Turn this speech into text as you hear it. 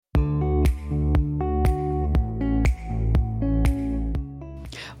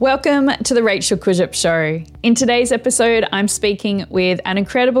Welcome to the Rachel Kujup Show. In today's episode, I'm speaking with an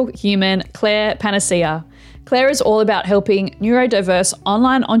incredible human, Claire Paniccia. Claire is all about helping neurodiverse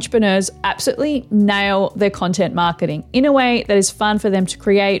online entrepreneurs absolutely nail their content marketing in a way that is fun for them to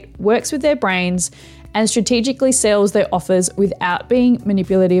create, works with their brains, and strategically sells their offers without being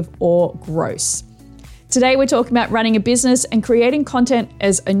manipulative or gross. Today, we're talking about running a business and creating content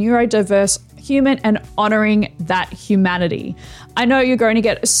as a neurodiverse human and honoring that humanity. I know you're going to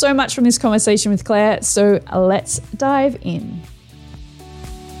get so much from this conversation with Claire, so let's dive in.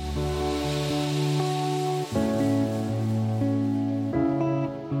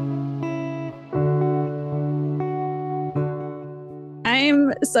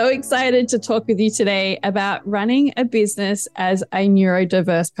 I'm so excited to talk with you today about running a business as a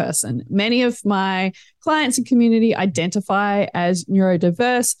neurodiverse person. Many of my clients and community identify as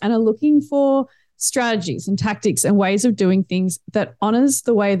neurodiverse and are looking for strategies and tactics and ways of doing things that honors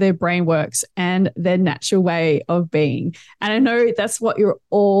the way their brain works and their natural way of being. And I know that's what you're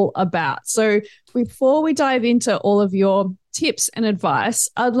all about. So before we dive into all of your tips and advice,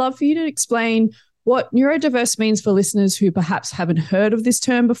 I'd love for you to explain what neurodiverse means for listeners who perhaps haven't heard of this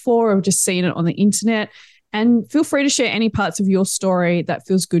term before or just seen it on the internet. And feel free to share any parts of your story that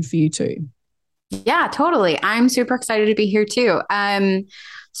feels good for you too. Yeah, totally. I'm super excited to be here too.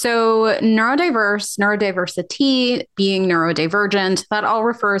 So neurodiversity, being neurodivergent, that all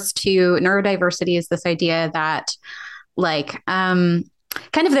refers to neurodiversity is this idea that kind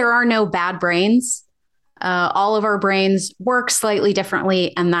of there are no bad brains. All of our brains work slightly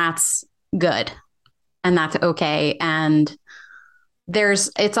differently, and that's good. And that's okay. And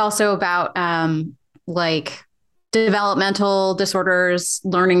it's also about developmental disorders,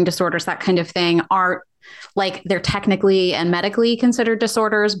 learning disorders, that kind of thing aren't they're technically and medically considered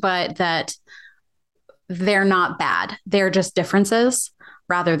disorders, but that they're not bad. They're just differences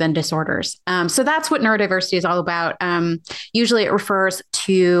rather than disorders. So that's what neurodiversity is all about. Usually it refers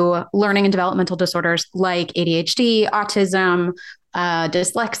to learning and developmental disorders like ADHD, autism,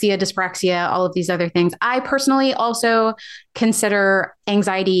 dyslexia, dyspraxia, all of these other things. I personally also consider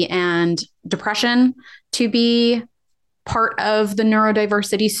anxiety and depression to be part of the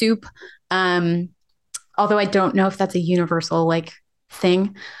neurodiversity soup. Although I don't know if that's a universal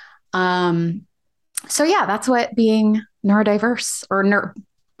thing. So yeah, that's what being neurodiverse or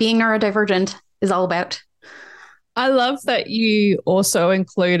being neurodivergent is all about. I love that you also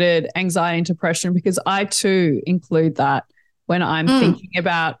included anxiety and depression, because I too include that when I'm thinking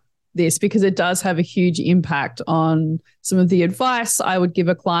about this, because it does have a huge impact on some of the advice I would give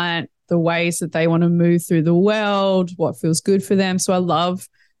a client, the ways that they want to move through the world, what feels good for them. So I love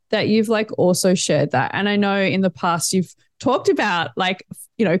that you've also shared that. And I know in the past you've talked about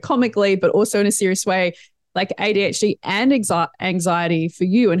comically, but also in a serious way, ADHD and anxiety for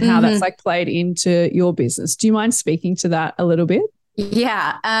you and how that's played into your business. Do you mind speaking to that a little bit?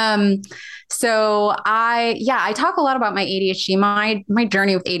 Yeah. So I talk a lot about my ADHD. My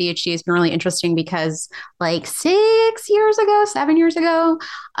journey with ADHD has been really interesting because 7 years ago,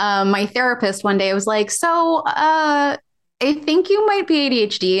 my therapist one day was like, so, I think you might be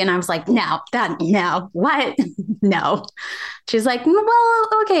ADHD. And I was like, no, what? No. She's like, well,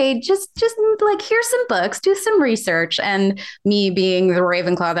 okay, just here's some books, do some research. And me being the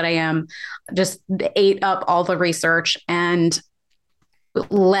Ravenclaw that I am, just ate up all the research and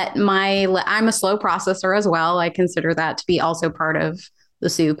I'm a slow processor as well. I consider that to be also part of the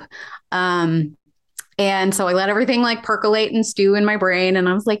soup. And so I let everything percolate and stew in my brain. And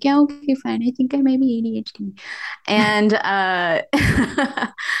I was like, yeah, okay, fine. I think I may be ADHD. And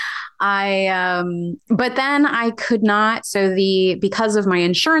but then I could not. So because of my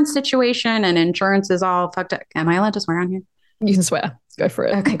insurance situation, and insurance is all fucked up. Am I allowed to swear on here? You can swear. Go for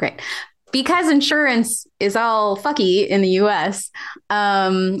it. Okay, great. Because insurance is all fucky in the US,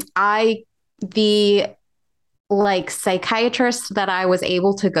 psychiatrist that I was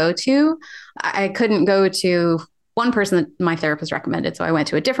able to go to, I couldn't go to one person that my therapist recommended. So I went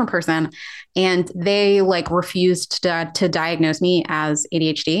to a different person, and they refused to diagnose me as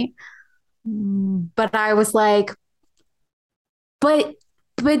ADHD. But I was like, but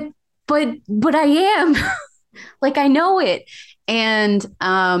I am I know it. And,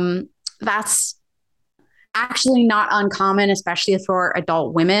 that's actually not uncommon, especially for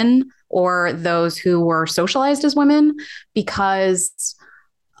adult women or those who were socialized as women, because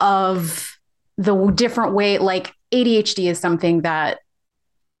of the different way, ADHD is something that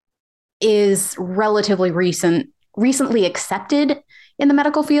is relatively recently accepted in the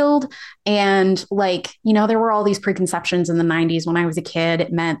medical field. And there were all these preconceptions in the 90s when I was a kid.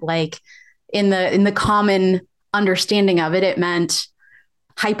 It meant in the common understanding of it, it meant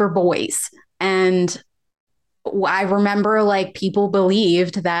hyper boys. And I remember like people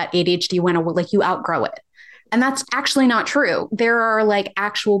believed that ADHD went away, like you outgrow it. And that's actually not true. There are like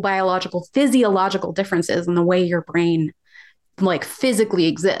actual biological, physiological differences in the way your brain like physically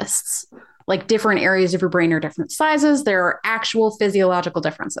exists. Like different areas of your brain are different sizes. There are actual physiological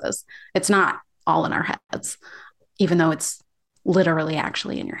differences. It's not all in our heads, even though it's literally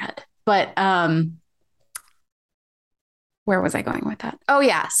actually in your head. But where was I going with that? Oh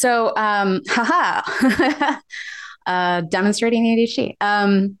yeah. So demonstrating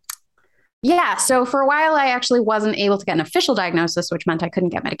ADHD. Yeah. So for a while, I actually wasn't able to get an official diagnosis, which meant I couldn't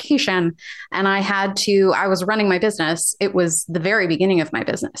get medication. And I was running my business. It was the very beginning of my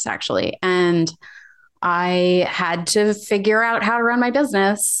business, actually. And I had to figure out how to run my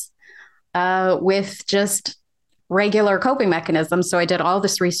business with just regular coping mechanisms. So I did all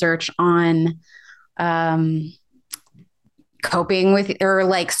this research on coping with, or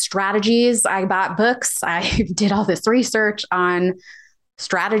like strategies. I bought books. I did all this research on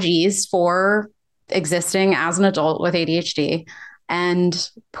strategies for existing as an adult with ADHD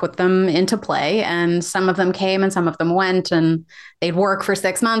and put them into play. And some of them came and some of them went, and they'd work for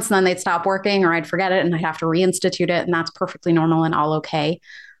 6 months and then they'd stop working, or I'd forget it and I'd have to reinstitute it. And that's perfectly normal and all okay.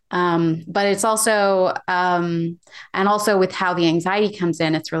 But it's also, and also with how the anxiety comes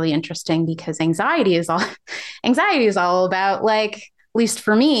in, it's really interesting because anxiety is all about like, at least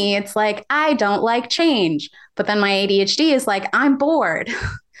for me, it's like, I don't like change, but then my ADHD is like, I'm bored.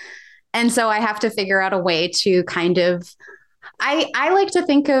 And so I have to figure out a way to kind of, I like to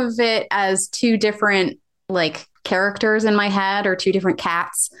think of it as two different like characters in my head, or two different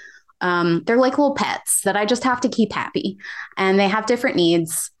cats. They're like little pets that I just have to keep happy, and they have different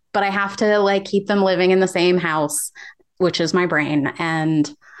needs, but I have to like keep them living in the same house, which is my brain. And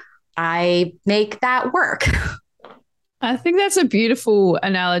I make that work. I think that's a beautiful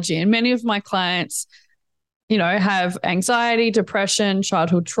analogy. And many of my clients, have anxiety, depression,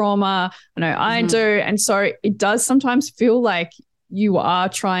 childhood trauma. I know I do. And so it does sometimes feel like you are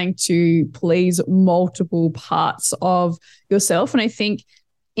trying to please multiple parts of yourself. And I think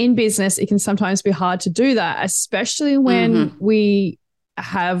in business, it can sometimes be hard to do that, especially when we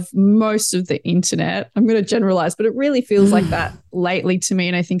have most of the internet. I'm going to generalize, but it really feels like that lately to me.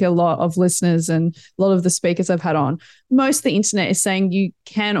 And I think a lot of listeners and a lot of the speakers I've had on, most of the internet is saying you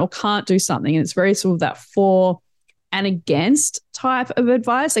can or can't do something. And it's very sort of that for and against type of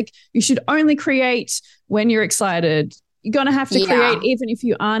advice. Like you should only create when you're excited. You're going to have to create even if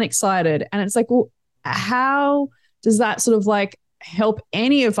you aren't excited. And it's like, well, how does that sort of like help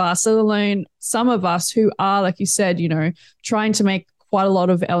any of us, let alone some of us who are, like you said, trying to make quite a lot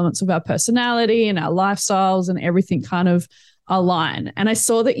of elements of our personality and our lifestyles and everything kind of align. And I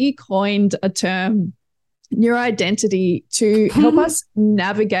saw that you coined a term, neuroidentity, to help us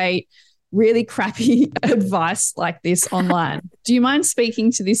navigate really crappy advice like this online. Do you mind speaking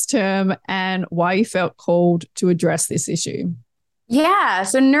to this term and why you felt called to address this issue? Yeah.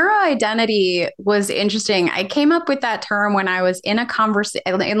 So neuroidentity was interesting. I came up with that term when I was in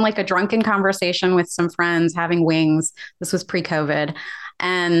in like a drunken conversation with some friends having wings. This was pre-COVID.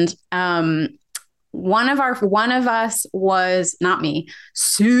 And one of us was, not me,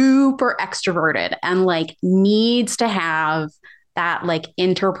 super extroverted and like needs to have that like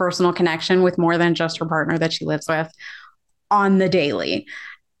interpersonal connection with more than just her partner that she lives with on the daily.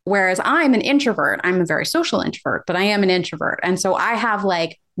 Whereas I'm an introvert. I'm a very social introvert, but I am an introvert. And so I have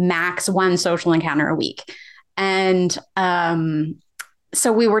like max one social encounter a week. And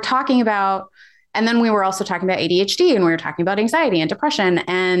so we were talking about, and then we were also talking about ADHD, and we were talking about anxiety and depression.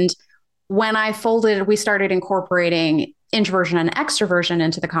 And when we started incorporating introversion and extroversion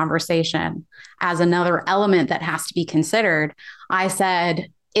into the conversation as another element that has to be considered, I said,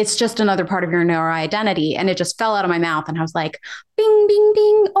 it's just another part of your neuroidentity. And it just fell out of my mouth. And I was like, bing, bing,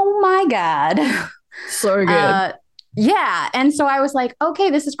 bing. Oh my God. So good. Yeah. And so I was like, okay,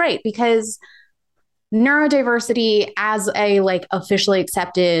 this is great, because neurodiversity as a like officially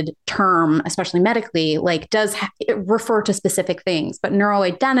accepted term, especially medically, like does refer to specific things. But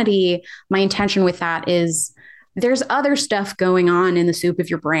neuroidentity, my intention with that is there's other stuff going on in the soup of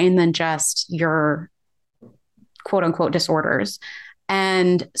your brain than just your quote unquote disorders.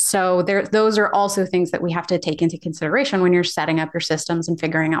 And so those are also things that we have to take into consideration when you're setting up your systems and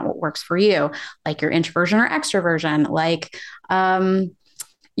figuring out what works for you, like your introversion or extroversion, like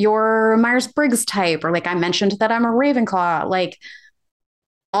your Myers-Briggs type, or like I mentioned that I'm a Ravenclaw, like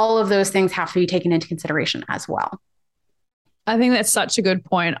all of those things have to be taken into consideration as well. I think that's such a good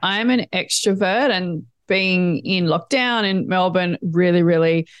point. I'm an extrovert, and being in lockdown in Melbourne really,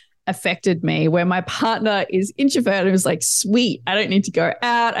 really affected me, where my partner is introverted and was like, sweet, I don't need to go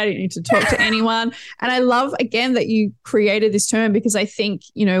out. I don't need to talk to anyone. And I love, again, that you created this term, because I think,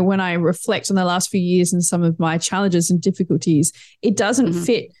 you know, when I reflect on the last few years and some of my challenges and difficulties, it doesn't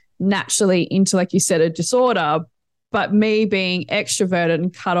fit naturally into, like you said, a disorder. But me being extroverted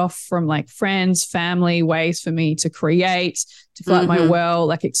and cut off from like friends, family, ways for me to create, to feel like my well,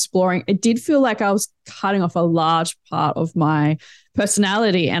 like exploring, it did feel like I was cutting off a large part of my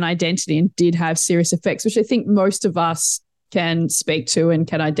personality and identity, and did have serious effects, which I think most of us can speak to and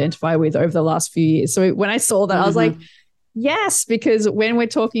can identify with over the last few years. So when I saw that, I was like, yes, because when we're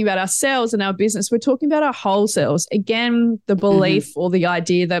talking about ourselves and our business, we're talking about our whole selves. Again, the belief or the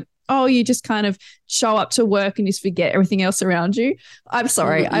idea that, oh, you just kind of show up to work and just forget everything else around you. I'm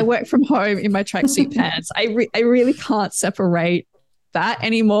sorry. I work from home in my tracksuit pants. I really can't separate that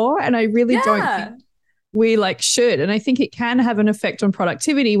anymore. And I really don't think we like should. And I think it can have an effect on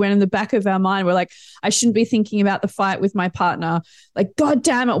productivity when in the back of our mind, we're like, I shouldn't be thinking about the fight with my partner. Like, God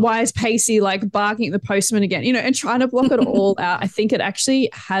damn it, why is Pacey like barking at the postman again? You know, and trying to block it all out. I think it actually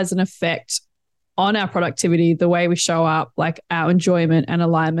has an effect on our productivity, the way we show up, like our enjoyment and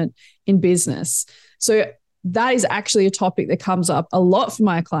alignment in business. So that is actually a topic that comes up a lot for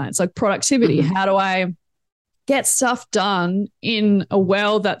my clients, like productivity. How do I get stuff done in a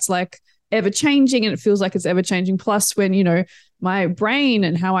world that's like ever changing, and it feels like it's ever changing. Plus when, you know, my brain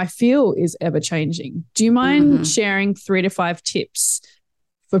and how I feel is ever changing. Do you mind sharing 3 to 5 tips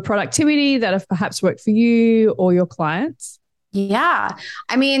for productivity that have perhaps worked for you or your clients? Yeah.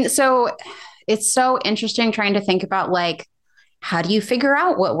 I mean, so it's so interesting trying to think about like, how do you figure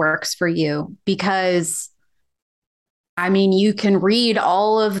out what works for you? Because I mean, you can read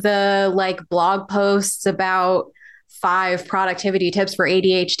all of the like blog posts about 5 productivity tips for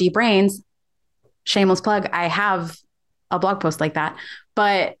ADHD brains. Shameless plug. I have a blog post like that.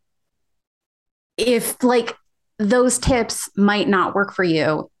 But if like those tips might not work for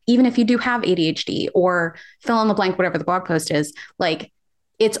you, even if you do have ADHD, or fill in the blank, whatever the blog post is, like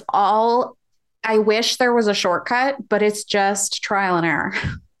it's all, I wish there was a shortcut, but it's just trial and error.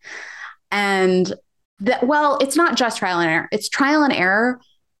 And well, it's not just trial and error. It's trial and error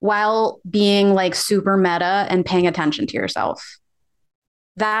while being like super meta and paying attention to yourself.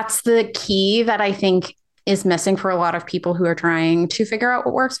 That's the key that I think is missing for a lot of people who are trying to figure out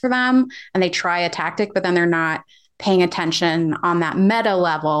what works for them. And they try a tactic, but then they're not paying attention on that meta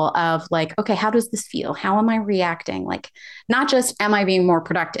level of like, okay, how does this feel? How am I reacting? Like, not just am I being more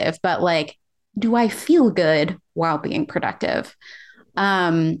productive, but like, do I feel good while being productive?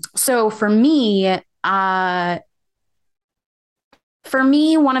 So for me, one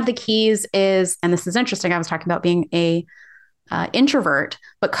of the keys is, and this is interesting, I was talking about being a introvert,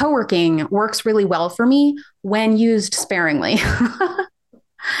 but co-working works really well for me when used sparingly.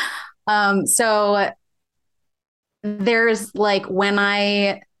 So there's like, when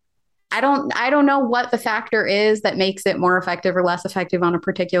I don't know what the factor is that makes it more effective or less effective on a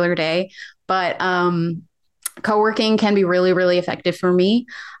particular day, but co-working can be really, really effective for me.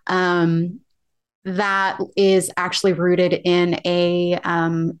 That is actually rooted in a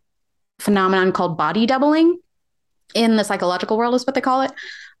phenomenon called body doubling. In the psychological world is what they call it.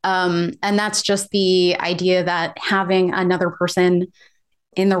 And that's just the idea that having another person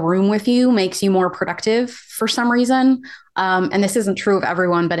in the room with you makes you more productive for some reason. And this isn't true of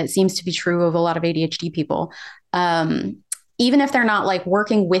everyone, but it seems to be true of a lot of ADHD people. Even if they're not like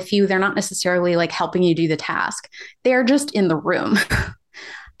working with you, they're not necessarily like helping you do the task. They're just in the room.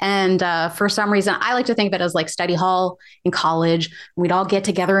 And for some reason, I like to think of it as like study hall in college. We'd all get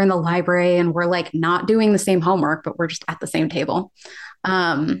together in the library and we're like not doing the same homework, but we're just at the same table.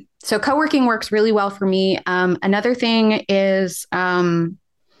 So co-working works really well for me. Another thing is paying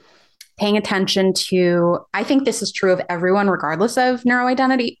attention to, I think this is true of everyone, regardless of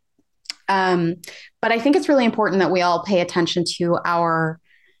neuroidentity. But I think it's really important that we all pay attention to our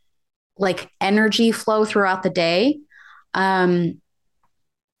like energy flow throughout the day.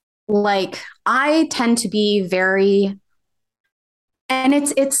 Like I tend to be very, and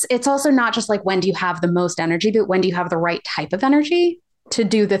it's also not just like when do you have the most energy, but when do you have the right type of energy to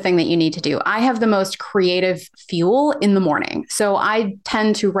do the thing that you need to do. I have the most creative fuel in the morning. So I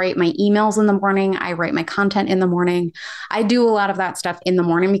tend to write my emails in the morning. I write my content in the morning. I do a lot of that stuff in the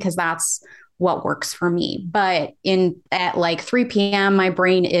morning because that's what works for me. But at like 3 p.m., my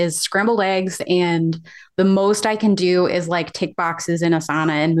brain is scrambled eggs, and the most I can do is like tick boxes in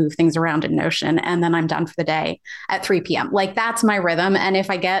Asana and move things around in Notion. And then I'm done for the day at 3 p.m. Like that's my rhythm. And if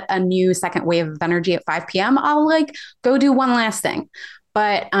I get a new second wave of energy at 5 p.m., I'll like go do one last thing.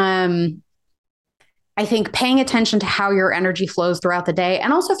 But I think paying attention to how your energy flows throughout the day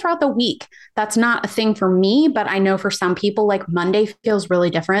and also throughout the week. That's not a thing for me, but I know for some people, like Monday feels really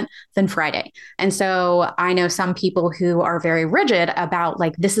different than Friday. And so I know some people who are very rigid about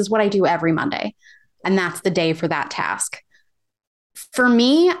like, this is what I do every Monday. And that's the day for that task. For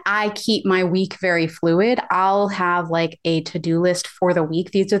me, I keep my week very fluid. I'll have like a to-do list for the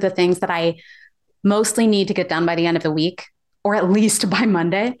week. These are the things that I mostly need to get done by the end of the week, or at least by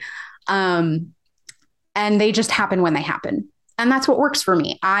Monday. And they just happen when they happen. And that's what works for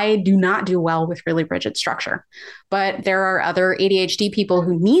me. I do not do well with really rigid structure, but there are other ADHD people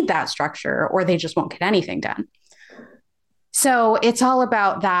who need that structure or they just won't get anything done. So it's all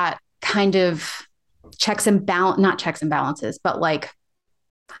about that kind of checks and balance, not checks and balances, but like,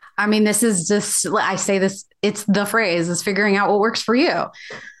 I mean, this is just, I say this, it's the phrase is figuring out what works for you.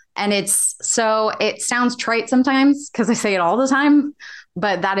 And it sounds trite sometimes because I say it all the time,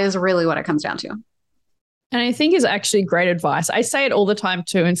 but that is really what it comes down to. And I think is actually great advice. I say it all the time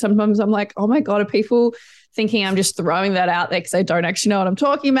too. And sometimes I'm like, oh my God, are people thinking I'm just throwing that out there because I don't actually know what I'm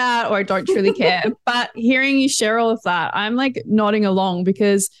talking about or I don't truly care. But hearing you share all of that, I'm like nodding along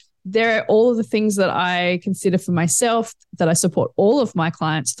because there are all of the things that I consider for myself that I support all of my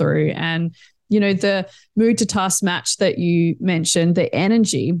clients through. And, you know, the mood to task match that you mentioned, the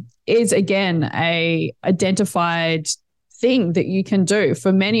energy is again, a identified thing that you can do.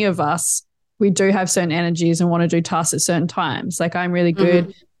 For many of us, we do have certain energies and want to do tasks at certain times. Like I'm really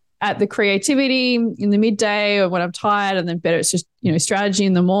good at the creativity in the midday or when I'm tired, and then better it's just, you know, strategy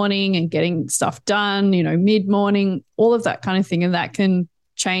in the morning and getting stuff done, you know, mid-morning, all of that kind of thing. And that can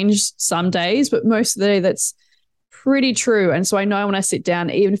change some days, but most of the day that's pretty true. And so I know when I sit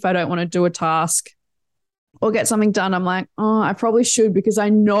down, even if I don't want to do a task or get something done, I'm like, oh, I probably should, because I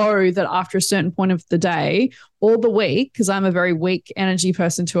know that after a certain point of the day or the week, because I'm a very weak energy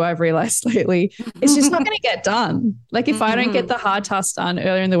person too, I've realized lately, it's just not going to get done. Like if I don't get the hard tasks done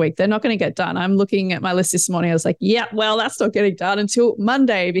earlier in the week, they're not going to get done. I'm looking at my list this morning. I was like, yeah, well, that's not getting done until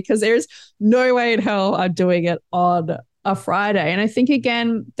Monday because there's no way in hell I'm doing it on a Friday. And I think,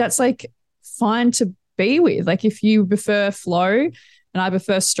 again, that's like fine to be with. Like if you prefer flow and I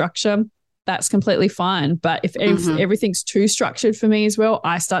prefer structure, that's completely fine. But if everything's too structured for me as well,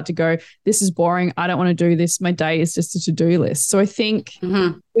 I start to go, this is boring. I don't want to do this. My day is just a to-do list. So I think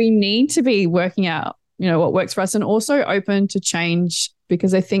we need to be working out, you know, what works for us and also open to change,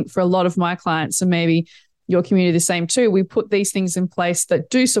 because I think for a lot of my clients, and maybe your community the same too, we put these things in place that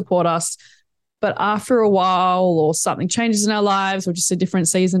do support us, but after a while or something changes in our lives or just a different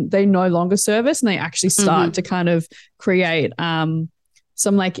season, they no longer serve us and they actually start to kind of create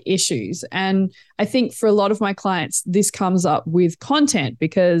some like issues. And I think for a lot of my clients, this comes up with content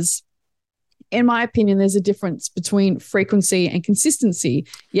because in my opinion, there's a difference between frequency and consistency.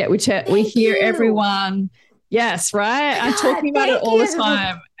 Yet we hear everyone, yes, right? I'm talking about it all the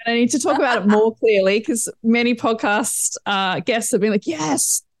time. And I need to talk about it more clearly because many podcast guests have been like,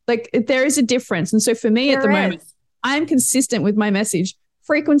 yes, like there is a difference. And so for me at the moment, I'm consistent with my message.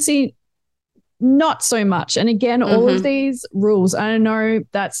 Frequency, not so much. And again, all of these rules, I know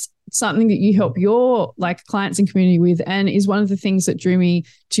that's something that you help your like clients and community with, and is one of the things that drew me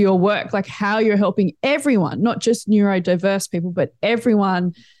to your work, like how you're helping everyone, not just neurodiverse people, but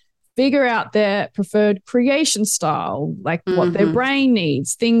everyone figure out their preferred creation style, like what their brain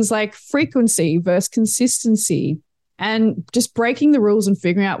needs, things like frequency versus consistency, and just breaking the rules and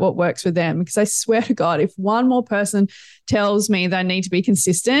figuring out what works for them. Because I swear to God, if one more person tells me they need to be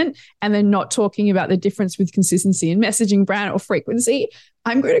consistent and they're not talking about the difference with consistency and messaging, brand, or frequency,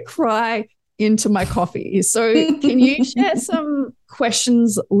 I'm going to cry into my coffee. So can you share some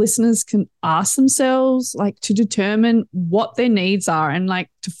questions listeners can ask themselves, like to determine what their needs are and like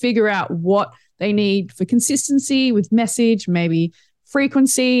to figure out what they need for consistency with message, maybe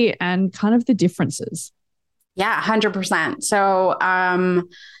frequency, and kind of the differences? Yeah, 100%. So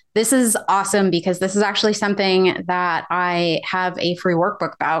this is awesome because this is actually something that I have a free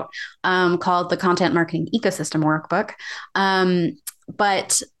workbook about called the Content Marketing Ecosystem Workbook.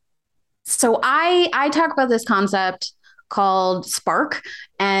 But so I talk about this concept called Spark.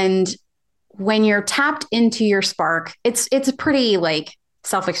 And when you're tapped into your spark, it's a pretty like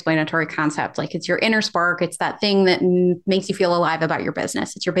self-explanatory concept. Like it's your inner spark. It's that thing that makes you feel alive about your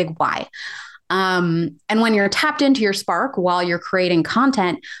business. It's your big why. And when you're tapped into your spark while you're creating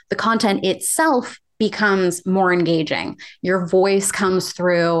content, the content itself becomes more engaging. Your voice comes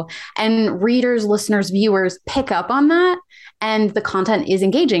through and readers, listeners, viewers pick up on that and the content is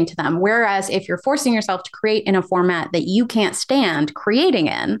engaging to them. Whereas if you're forcing yourself to create in a format that you can't stand creating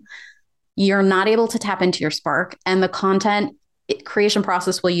in, you're not able to tap into your spark and the content creation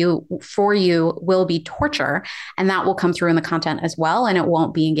process will be torture, and that will come through in the content as well, and it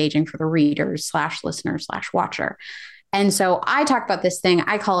won't be engaging for the readers slash listener slash watcher. And so I talk about this thing,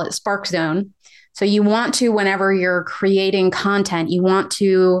 I call it spark zone. So you want to, whenever you're creating content, you want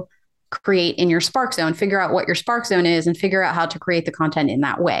to create in your spark zone, figure out what your spark zone is and figure out how to create the content in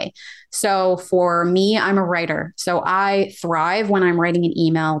that way. So for me, I'm a writer. So I thrive when I'm writing an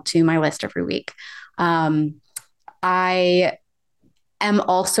email to my list every week. I am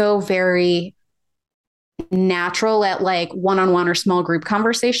also very natural at like one-on-one or small group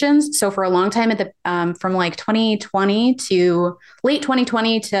conversations. So for a long time from like 2020 to late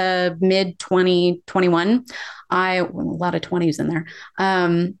 2020 to mid 2021, a lot of 20s in there.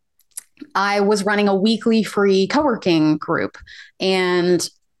 I was running a weekly free co-working group, and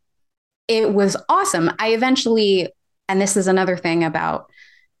it was awesome. I eventually, and this is another thing about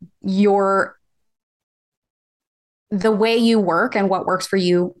the way you work and what works for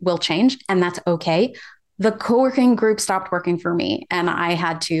you will change, and that's okay. The co-working group stopped working for me, and I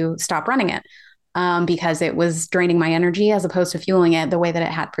had to stop running it because it was draining my energy as opposed to fueling it the way that it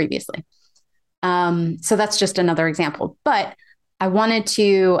had previously. So that's just another example. But I wanted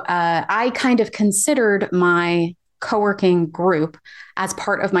to, I kind of considered my co-working group as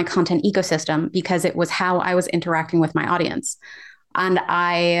part of my content ecosystem because it was how I was interacting with my audience. And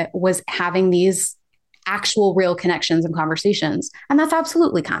I was having these actual real connections and conversations. And that's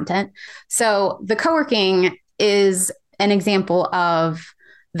absolutely content. So the co-working is an example of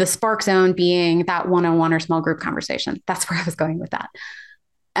the spark zone being that one-on-one or small group conversation. That's where I was going with that.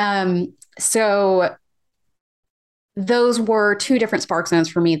 So those were two different spark zones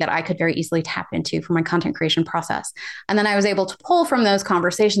for me that I could very easily tap into for my content creation process. And then I was able to pull from those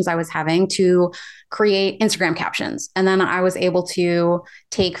conversations I was having to create Instagram captions. And then I was able to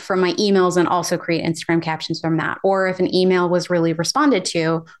take from my emails and also create Instagram captions from that. Or if an email was really responded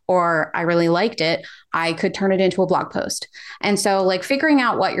to, or I really liked it, I could turn it into a blog post. And so like figuring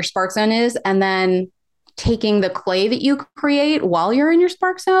out what your spark zone is, and then taking the clay that you create while you're in your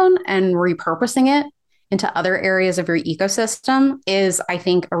spark zone and repurposing it into other areas of your ecosystem is, I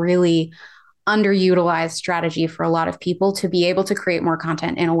think, a really underutilized strategy for a lot of people to be able to create more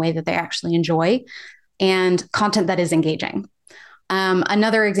content in a way that they actually enjoy and content that is engaging.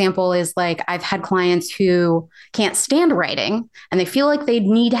 Another example is like I've had clients who can't stand writing and they feel like they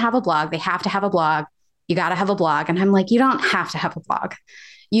need to have a blog. They have to have a blog. You got to have a blog. And I'm like, you don't have to have a blog.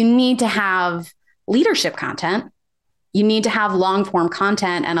 You need to have leadership content. You need to have long form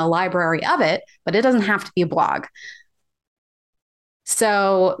content and a library of it, but it doesn't have to be a blog.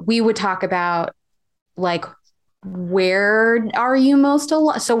 So we would talk about like, where are you most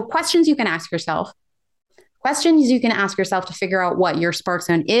alive? So questions you can ask yourself. Questions you can ask yourself to figure out what your spark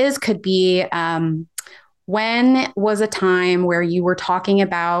zone is could be, when was a time where you were talking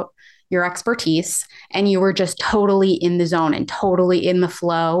about your expertise and you were just totally in the zone and totally in the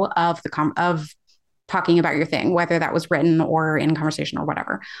flow of talking about your thing, whether that was written or in conversation or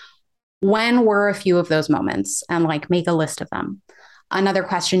whatever. When were a few of those moments? And like make a list of them. Another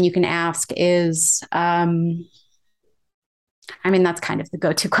question you can ask is, that's kind of the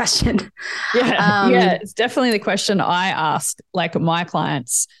go-to question. Yeah, it's definitely the question I ask like my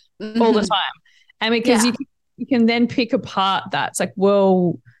clients all the time. And because you can then pick apart that. It's like,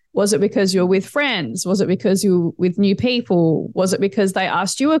 well, was it because you're with friends? Was it because you're with new people? Was it because they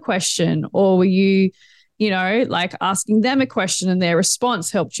asked you a question? Or were you, like asking them a question and their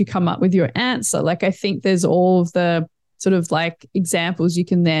response helped you come up with your answer? Like, I think there's all of the sort of like examples you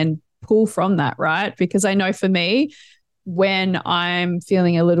can then pull from that, right? Because I know for me, when I'm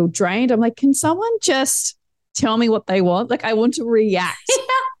feeling a little drained, I'm like, can someone just tell me what they want? Like, I want to react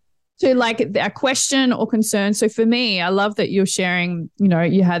to like a question or concern. So for me, I love that you're sharing,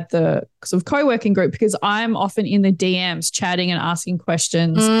 you had the sort of co-working group, because I'm often in the DMs chatting and asking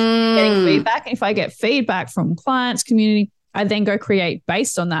questions, getting feedback. And if I get feedback from clients, community, I then go create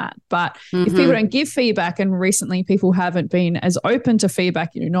based on that. But if people don't give feedback, and recently people haven't been as open to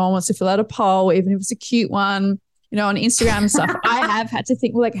feedback, no one wants to fill out a poll, even if it's a cute one, on Instagram and stuff, I have had to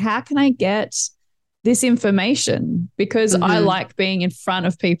think, well, like, how can I get this information? Because I like being in front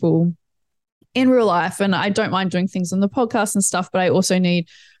of people in real life, and I don't mind doing things on the podcast and stuff, but I also need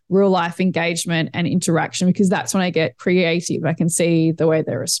real life engagement and interaction, because that's when I get creative. I can see the way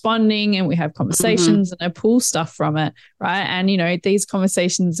they're responding and we have conversations and I pull stuff from it, right? And, these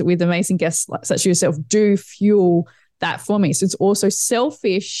conversations with amazing guests such as yourself do fuel that for me. So it's also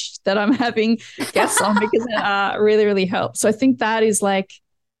selfish that I'm having guests on, because it really, really helps. So I think that is like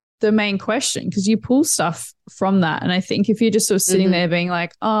the main question, because you pull stuff from that. And I think if you're just sort of sitting there being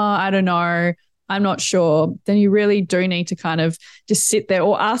like, oh, I don't know, I'm not sure, then you really do need to kind of just sit there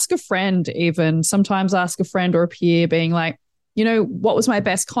or ask a friend, even sometimes ask a friend or a peer, being like, what was my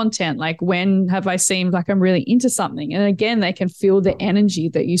best content? Like, when have I seemed like I'm really into something? And again, they can feel the energy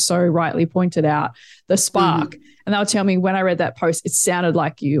that you so rightly pointed out, the spark. And they'll tell me, when I read that post, it sounded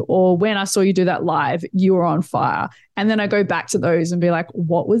like you, or when I saw you do that live, you were on fire. And then I go back to those and be like,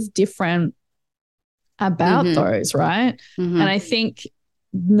 what was different about those, right? And I think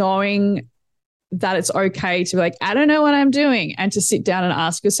knowing that it's okay to be like, I don't know what I'm doing, and to sit down and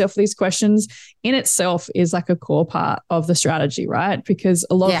ask yourself these questions in itself is like a core part of the strategy, right? Because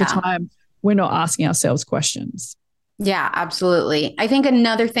a lot of the time we're not asking ourselves questions. Yeah, absolutely. I think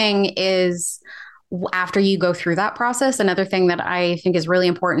another thing is, after you go through that process, another thing that I think is really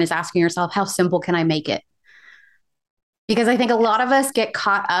important is asking yourself, how simple can I make it? Because I think a lot of us get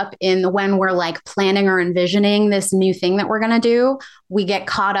caught up in when we're like planning or envisioning this new thing that we're going to do, we get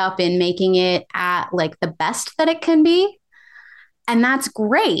caught up in making it at like the best that it can be. And that's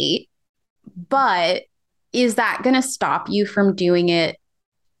great. But is that going to stop you from doing it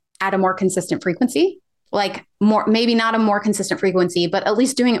at a more consistent frequency? Like, more, maybe not a more consistent frequency, but at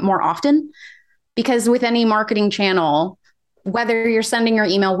least doing it more often. Because with any marketing channel, whether you're sending your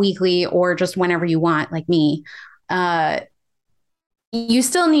email weekly or just whenever you want, like me, you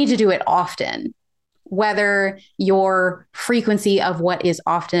still need to do it often. Whether your frequency of what is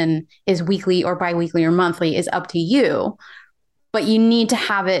often is weekly or biweekly or monthly is up to you, but you need to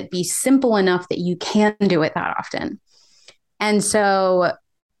have it be simple enough that you can do it that often. And so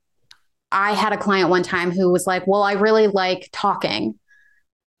I had a client one time who was like, well, I really like talking.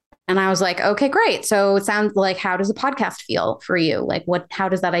 And I was like, okay, great. So it sounds like, how does a podcast feel for you? Like, how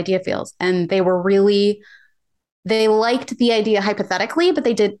does that idea feel? And they liked the idea hypothetically, but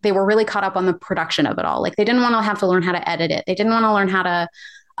they were really caught up on the production of it all. Like, they didn't want to have to learn how to edit it. They didn't want to learn how to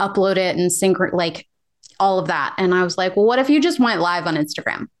upload it and like all of that. And I was like, well, what if you just went live on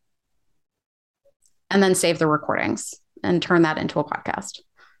Instagram and then save the recordings and turn that into a podcast?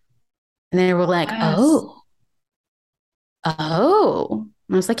 And they were like, yes. Oh.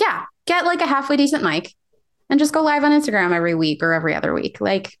 And I was like, yeah, get like a halfway decent mic and just go live on Instagram every week or every other week.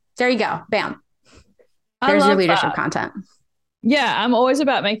 Like, there you go. Bam. There's your leadership content. Yeah, I'm always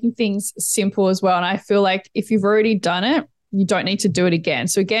about making things simple as well. And I feel like if you've already done it, you don't need to do it again.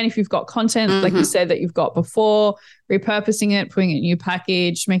 So again, if you've got content, like you said, that you've got before, repurposing it, putting it in a new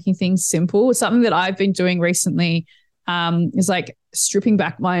package, making things simple. Something that I've been doing recently is like stripping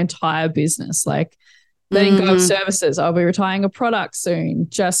back my entire business, like letting go of services. I'll be retiring a product soon,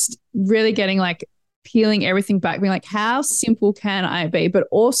 just really getting like peeling everything back, being like, how simple can I be? But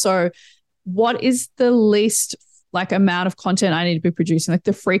also, what is the least like amount of content I need to be producing, like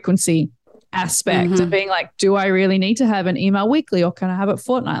the frequency aspect of being like, do I really need to have an email weekly, or can I have it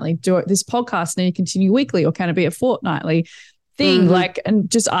fortnightly? This podcast need to continue weekly, or can it be a fortnightly thing? Like,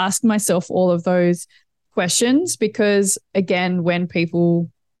 and just ask myself all of those questions, because again, when people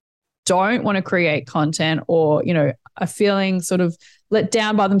don't want to create content, or, are feeling sort of let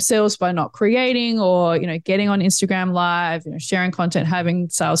down by themselves by not creating, or, getting on Instagram live, sharing content, having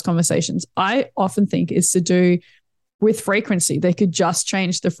sales conversations, I often think is to do with frequency. They could just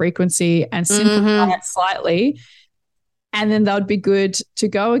change the frequency and simplify it slightly, and then that would be good to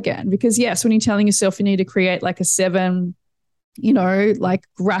go again. Because yes, when you're telling yourself you need to create like a 7, like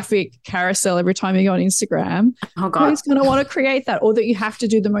graphic carousel every time you go on Instagram, who's going to want to create that? Or that you have to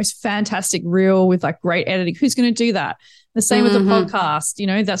do the most fantastic reel with like great editing. Who's going to do that? The same with the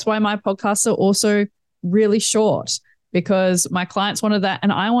podcast. That's why my podcasts are also really short, because my clients wanted that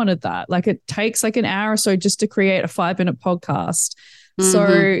and I wanted that. Like, it takes like an hour or so just to create a 5-minute podcast.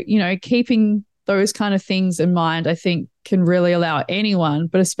 So, keeping those kind of things in mind, I think can really allow anyone,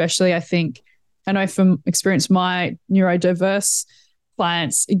 but especially I know from experience, my neurodiverse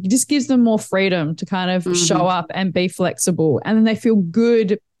clients, it just gives them more freedom to kind of show up and be flexible. And then they feel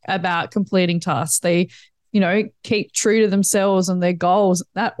good about completing tasks. They, keep true to themselves and their goals.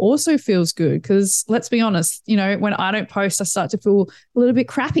 That also feels good, because let's be honest, when I don't post, I start to feel a little bit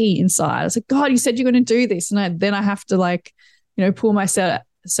crappy inside. It's like, God, you said you're going to do this. And then I have to like, pull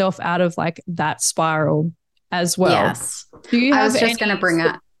myself out of like that spiral as well. Yes. I was just going to bring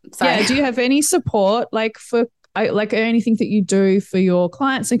up. Sorry. Yeah. Do you have any support like for anything that you do for your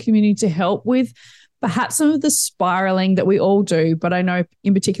clients and community to help with perhaps some of the spiraling that we all do, but I know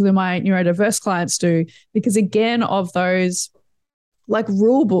in particular my neurodiverse clients do, because again, of those like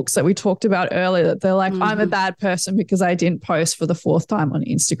rule books that we talked about earlier, that they're like, I'm a bad person because I didn't post for the 4th time on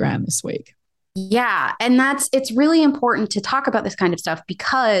Instagram this week. Yeah. And it's really important to talk about this kind of stuff,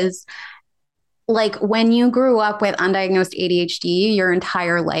 because like when you grew up with undiagnosed ADHD your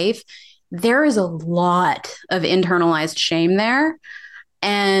entire life, there is a lot of internalized shame there,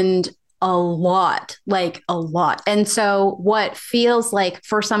 and a lot, like a lot. And so what feels like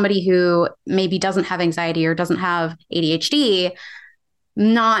for somebody who maybe doesn't have anxiety or doesn't have ADHD,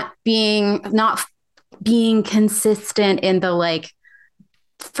 not being consistent in the like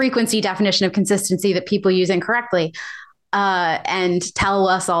frequency definition of consistency that people use incorrectly, and tell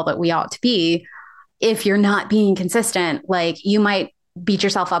us all that we ought to be. If you're not being consistent, like you might beat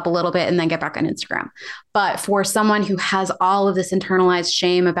yourself up a little bit and then get back on Instagram. But for someone who has all of this internalized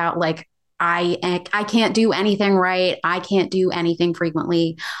shame about like, I can't do anything right. I can't do anything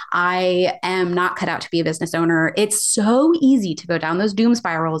frequently. I am not cut out to be a business owner. It's so easy to go down those doom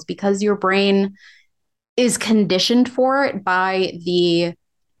spirals because your brain is conditioned for it by the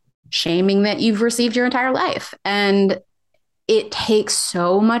shaming that you've received your entire life. And it takes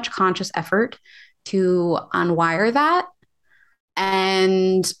so much conscious effort to unwire that.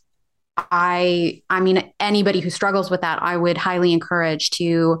 And I mean, anybody who struggles with that, I would highly encourage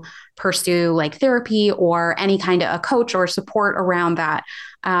to pursue like therapy or any kind of a coach or support around that.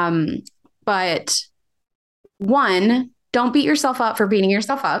 But one, don't beat yourself up for beating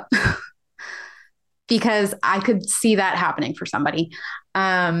yourself up because I could see that happening for somebody.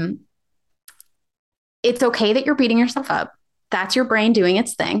 It's okay that you're beating yourself up. That's your brain doing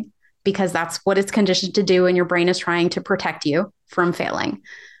its thing because that's what it's conditioned to do. And your brain is trying to protect you from failing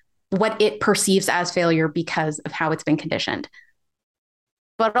what it perceives as failure because of how it's been conditioned.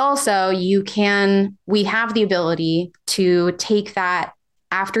 But also we have the ability to take that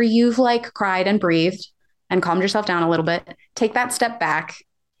after you've like cried and breathed and calmed yourself down a little bit, take that step back,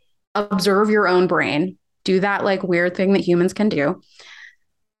 observe your own brain, do that like weird thing that humans can do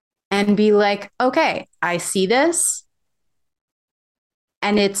and be like, okay, I see this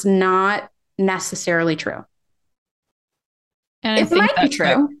and it's not necessarily true. And it might be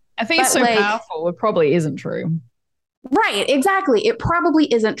true. I think it's so like, powerful. It probably isn't true. Right. Exactly. It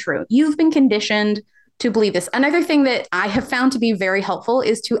probably isn't true. You've been conditioned to believe this. Another thing that I have found to be very helpful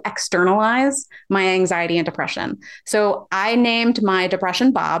is to externalize my anxiety and depression. So I named my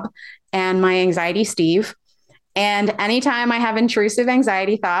depression Bob and my anxiety Steve. And anytime I have intrusive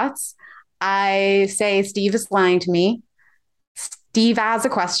anxiety thoughts, I say, Steve is lying to me. Steve has a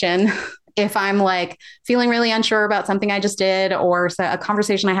question. If I'm like feeling really unsure about something I just did or a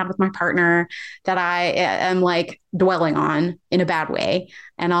conversation I had with my partner that I am like dwelling on in a bad way.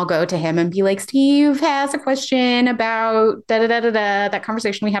 And I'll go to him and be like, Steve has a question about that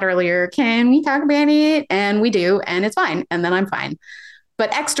conversation we had earlier. Can we talk about it? And we do, and it's fine. And then I'm fine.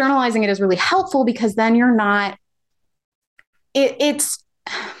 But externalizing it is really helpful because then you're not,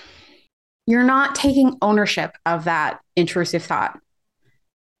 you're not taking ownership of that intrusive thought.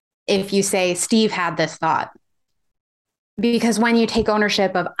 If you say, Steve had this thought, because when you take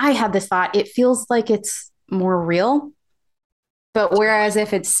ownership of, I had this thought, it feels like it's more real. But whereas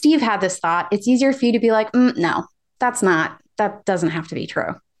if it's Steve had this thought, it's easier for you to be like, no, that doesn't have to be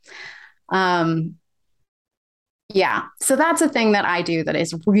true. Yeah. So that's a thing that I do that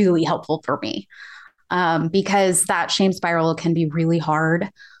is really helpful for me, because that shame spiral can be really hard.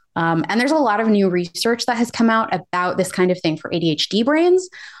 And there's a lot of new research that has come out about this kind of thing for ADHD brains,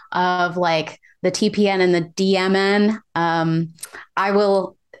 of like the TPN and the DMN. I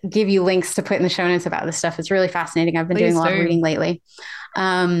will give you links to put in the show notes about this stuff. It's really fascinating. I've been doing a lot of reading lately.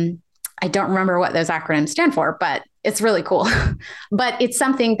 I don't remember what those acronyms stand for, but it's really cool. But it's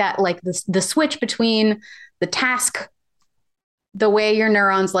something that like the switch between the task, the way your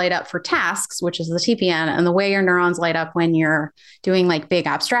neurons light up for tasks, which is the TPN, and the way your neurons light up when you're doing like big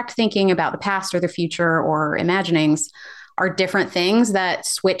abstract thinking about the past or the future or imaginings, are different things that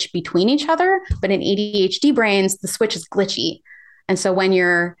switch between each other. But in ADHD brains, the switch is glitchy. And so when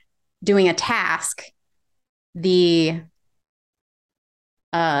you're doing a task, the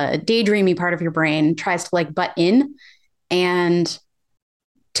daydreamy part of your brain tries to like butt in and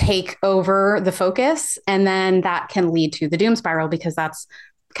take over the focus. And then that can lead to the doom spiral, because that's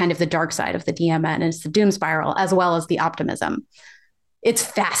kind of the dark side of the DMN, is the doom spiral, as well as the optimism. It's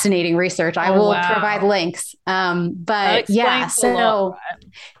fascinating research. I will provide links. But yeah, so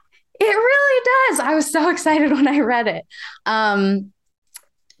it really does. I was so excited when I read it.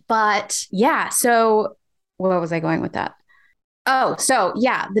 But yeah, so where was I going with that? Oh, so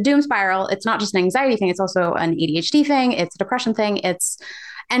yeah, the doom spiral, it's not just an anxiety thing. It's also an ADHD thing. It's a depression thing. It's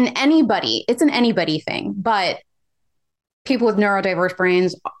an anybody thing, but people with neurodiverse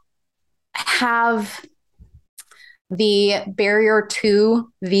brains have the barrier to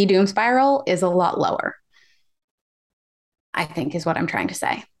the doom spiral is a lot lower, I think, is what I'm trying to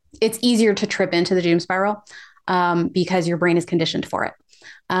say. It's easier to trip into the doom spiral because your brain is conditioned for it.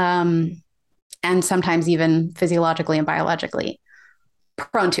 and sometimes even physiologically and biologically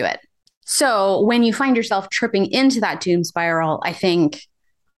prone to it. So when you find yourself tripping into that doom spiral, I think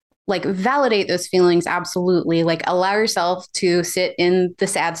like validate those feelings. Absolutely. Like allow yourself to sit in the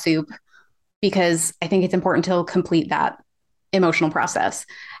sad soup, because I think it's important to complete that emotional process.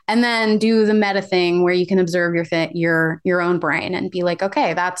 And then do the meta thing where you can observe your own brain and be like,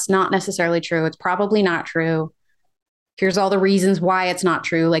 okay, that's not necessarily true. It's probably not true. Here's all the reasons why it's not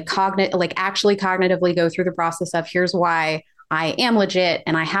true. Like actually cognitively go through the process of here's why I am legit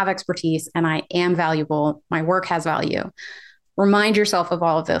and I have expertise and I am valuable. My work has value. Remind yourself of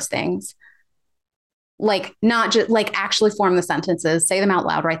all of those things. Like not just like actually form the sentences, say them out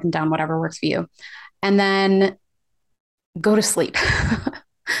loud, write them down, whatever works for you. And then go to sleep.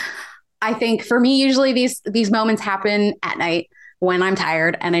 I think for me, usually these moments happen at night when I'm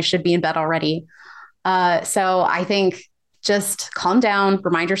tired and I should be in bed already. So I think just calm down,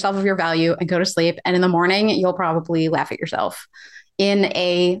 remind yourself of your value and go to sleep. And in the morning, you'll probably laugh at yourself in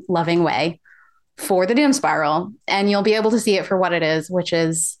a loving way for the doom spiral. And you'll be able to see it for what it is, which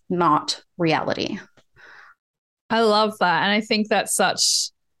is not reality. I love that. And I think that's such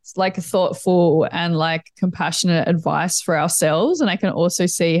like a thoughtful and like compassionate advice for ourselves. And I can also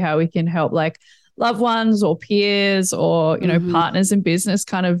see how we can help like loved ones or peers or, you know, partners in business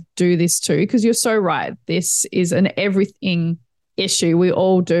kind of do this too. Because you're so right. This is an everything issue. We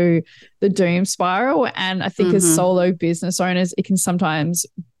all do the doom spiral. And I think as solo business owners, it can sometimes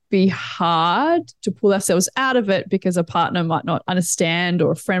be hard to pull ourselves out of it because a partner might not understand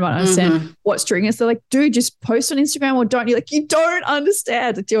or a friend might not understand what's triggering us. They're like, dude, just post on Instagram or don't. You're like, you don't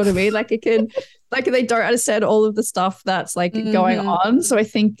understand. Do you know what I mean? Like it can, like they don't understand all of the stuff that's like going on. So I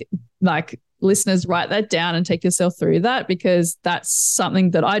think like listeners, write that down and take yourself through that, because that's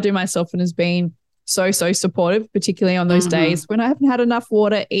something that I do myself and has been so supportive, particularly on those days when I haven't had enough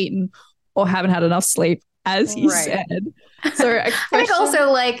water eaten or haven't had enough sleep, as you said. So I think also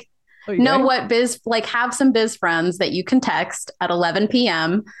like have some biz friends that you can text at 11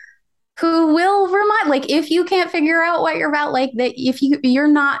 p.m. who will remind, like if you can't figure out what you're about, like that if you're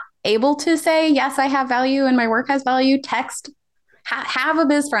not able to say, yes, I have value and my work has value, text, have a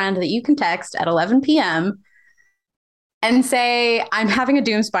biz friend that you can text at 11 p.m. and say, I'm having a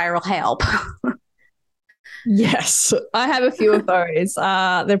doom spiral, help. Yes, I have a few of those.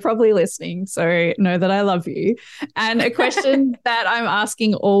 They're probably listening, so know that I love you. And a question that I'm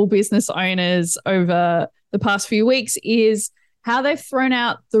asking all business owners over the past few weeks is how they've thrown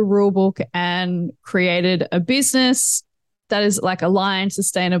out the rule book and created a business that is like aligned,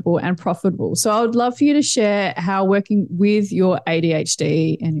 sustainable, and profitable. So I would love for you to share how working with your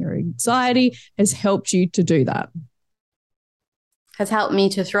ADHD and your anxiety has helped you to do that. Has helped me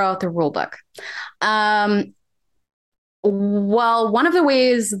to throw out the rule book. Well, one of the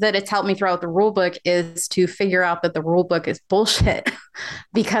ways that it's helped me throw out the rule book is to figure out that the rule book is bullshit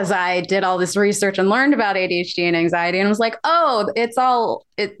because I did all this research and learned about ADHD and anxiety and was like, oh, it's all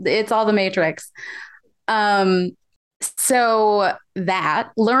the matrix. So that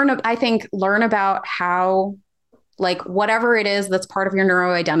learn about how, like, whatever it is that's part of your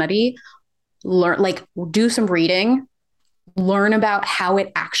neuro identity, do some reading, learn about how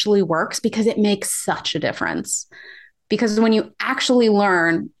it actually works, because it makes such a difference. Because when you actually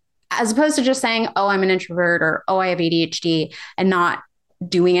learn, as opposed to just saying, oh, I'm an introvert or, oh, I have ADHD and not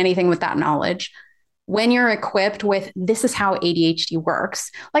doing anything with that knowledge, when you're equipped with this is how ADHD works,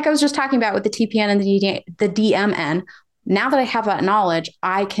 like I was just talking about with the TPN and the DMN, now that I have that knowledge,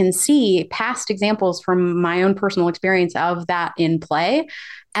 I can see past examples from my own personal experience of that in play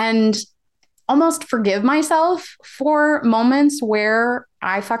and almost forgive myself for moments where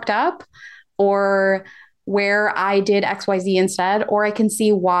I fucked up or where I did XYZ instead, or I can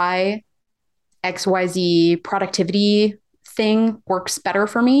see why XYZ productivity thing works better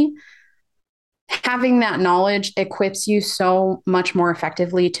for me. Having that knowledge equips you so much more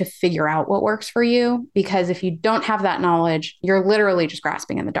effectively to figure out what works for you, because if you don't have that knowledge, you're literally just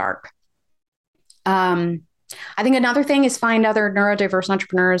grasping in the dark. I think another thing is find other neurodiverse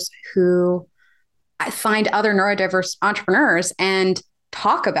entrepreneurs and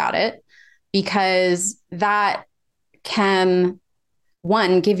talk about it, because that can,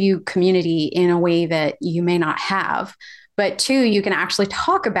 one, give you community in a way that you may not have, but two, you can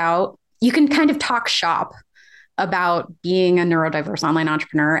kind of talk shop about being a neurodiverse online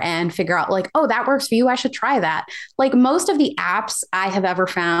entrepreneur and figure out like, oh, that works for you, I should try that. Like most of the apps I have ever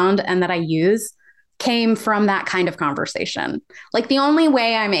found and that I use came from that kind of conversation. Like the only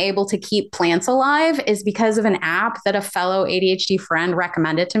way I'm able to keep plants alive is because of an app that a fellow ADHD friend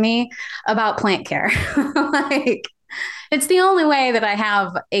recommended to me about plant care. Like It's the only way that I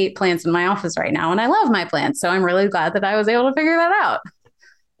have 8 plants in my office right now. And I love my plants. So I'm really glad that I was able to figure that out.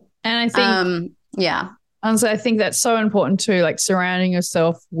 And I think, yeah. And so I think that's so important too, like surrounding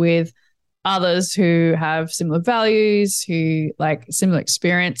yourself with others who have similar values, who like similar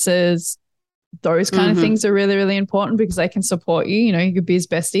experiences. Those kind of things are really, really important because they can support you, you know, your biz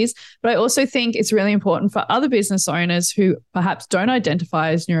besties. But I also think it's really important for other business owners who perhaps don't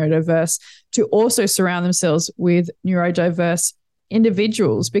identify as neurodiverse to also surround themselves with neurodiverse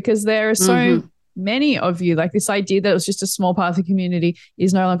individuals, because there are so many of you. Like, this idea that it was just a small part of the community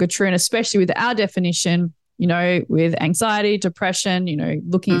is no longer true. And especially with our definition, you know, with anxiety, depression, you know,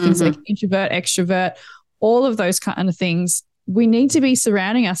 looking at things like introvert, extrovert, all of those kind of things, we need to be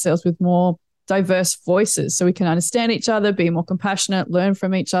surrounding ourselves with more diverse voices so we can understand each other, be more compassionate, learn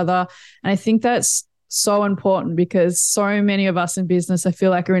from each other. And I think that's so important because so many of us in business, I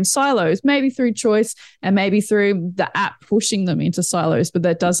feel like, are in silos, maybe through choice and maybe through the app pushing them into silos. But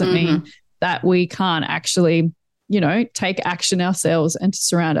that doesn't mean that we can't actually, you know, take action ourselves and to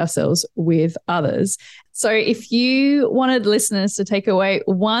surround ourselves with others. So if you wanted listeners to take away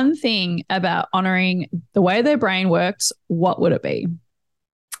one thing about honoring the way their brain works, what would it be?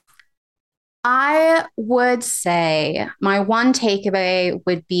 I would say my one takeaway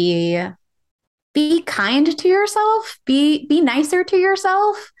would be kind to yourself, be nicer to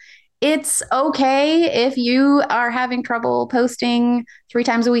yourself. It's okay if you are having trouble posting 3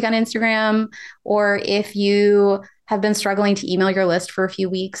 times a week on Instagram, or if you have been struggling to email your list for a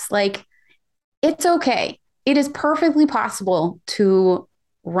few weeks. Like, it's okay. It is perfectly possible to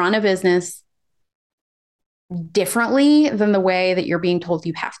run a business differently than the way that you're being told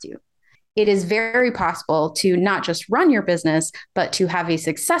you have to. It is very possible to not just run your business, but to have a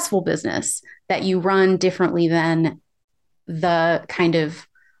successful business that you run differently than the kind of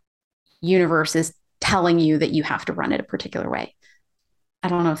universe is telling you that you have to run it a particular way. I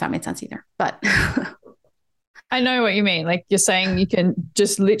don't know if that made sense either, but I know what you mean. Like, you're saying you can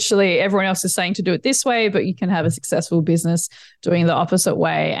just literally, everyone else is saying to do it this way, but you can have a successful business doing the opposite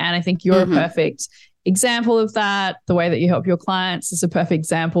way. And I think you're a perfect example of that. The way that you help your clients is a perfect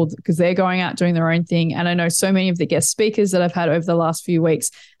example because they're going out doing their own thing. And I know so many of the guest speakers that I've had over the last few weeks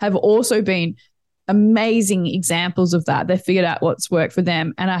have also been amazing examples of that. They figured out what's worked for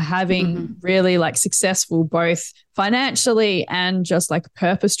them and are having really like successful, both financially and just like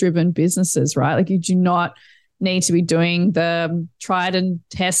purpose-driven businesses, right? Like, you do not need to be doing the tried and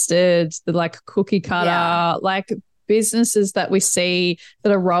tested, the like cookie cutter, like businesses that we see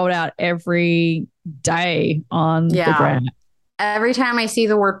that are rolled out every day on the brand. Every time I see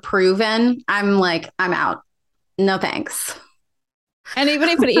the word proven, I'm like, I'm out. No thanks. And even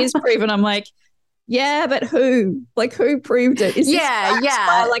if it is proven, I'm like, yeah, but who? Like, who proved it? Is this backed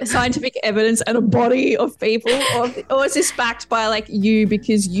by like scientific evidence and a body of people, or is this backed by like you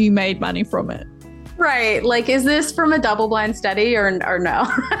because you made money from it? Right. Like, is this from a double-blind study or no?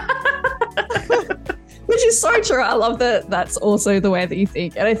 Which is so true. I love that that's also the way that you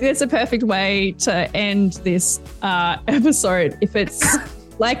think. And I think it's a perfect way to end this episode. If it's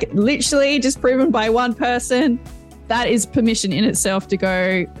like literally just proven by one person, that is permission in itself to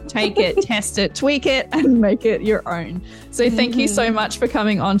go take it, test it, tweak it, and make it your own. So thank you so much for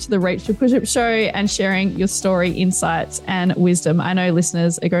coming on to the Rachel Push-Up Show and sharing your story, insights, and wisdom. I know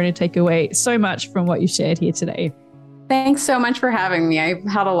listeners are going to take away so much from what you shared here today. Thanks so much for having me. I've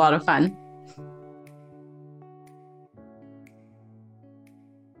had a lot of fun.